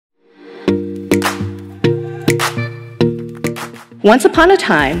Once upon a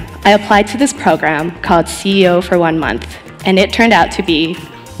time, I applied to this program called CEO for 1 month, and it turned out to be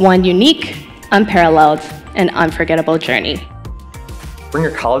one unique, unparalleled, and unforgettable journey. Bring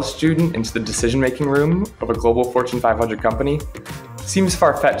a college student into the decision-making room of a global Fortune 500 company seems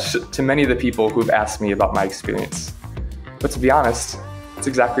far-fetched to many of the people who've asked me about my experience. But to be honest, it's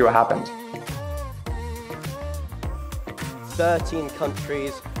exactly what happened. 13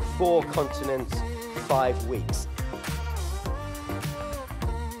 countries, 4 continents, 5 weeks.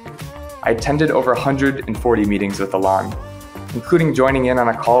 I attended over 140 meetings with Elan, including joining in on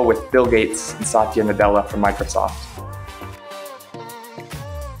a call with Bill Gates and Satya Nadella from Microsoft.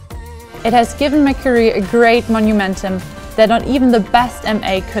 It has given my career a great momentum that not even the best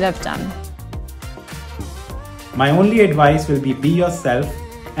MA could have done. My only advice will be yourself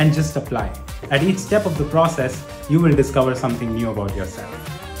and just apply. At each step of the process, you will discover something new about yourself.